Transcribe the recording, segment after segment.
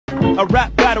A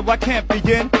rap battle I can't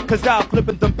begin, cause I'll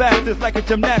flippin' them bastards like a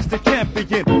gymnastic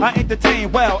champion. I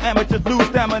entertain well, amateurs lose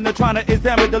stamina trying to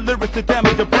examine the lyrics to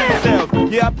damage the brain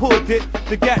cells. Yeah, I pulled it,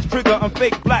 the gas trigger on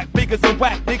fake black figures and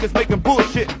whack niggas making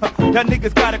bullshit. Y'all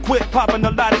niggas gotta quit popping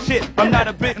a lot of shit. I'm not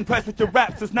a bit impressed with your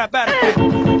raps, it's not bad a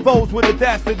bit. Foes with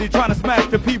audacity trying to smash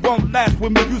the P won't last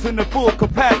with me using the full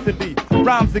capacity.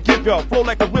 Rhymes to give y'all, flow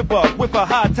like a river, with a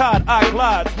high tide, I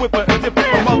glide, swiffer and different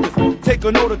from others. Take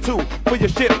a note or two, for your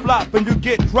shit flop and you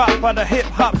get dropped by the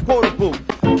hip-hop's quotable.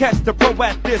 Catch the pro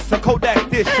at this, a Kodak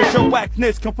dish, your show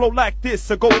whackness can flow like this,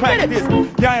 so go practice.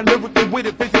 Yeah, I ain't lyrically with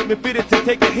it, physically fitted to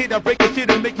take a hit, I break the shit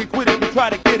and make you quit it, you try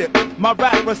to get it. My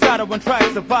rap recital when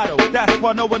tracks are vital, that's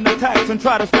why no one attacks and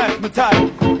try to smash my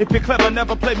title. If you're clever,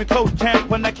 never play me close, champ.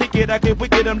 When I kick it, I get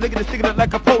wicked, I'm licking it, sticking it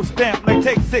like a post stamp. Like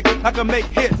take 6, I can make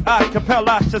hits, I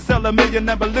capella, I should sell 1 million,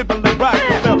 never living like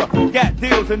Rockefeller. Got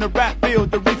deals in the rap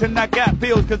field, the reason I got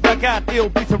bills, cause I got ill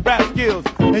beats and rap skills.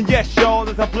 And yes, y'all,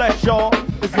 as I bless y'all,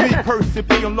 it's me, Percee,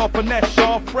 being law finesse,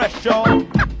 y'all, fresh, y'all.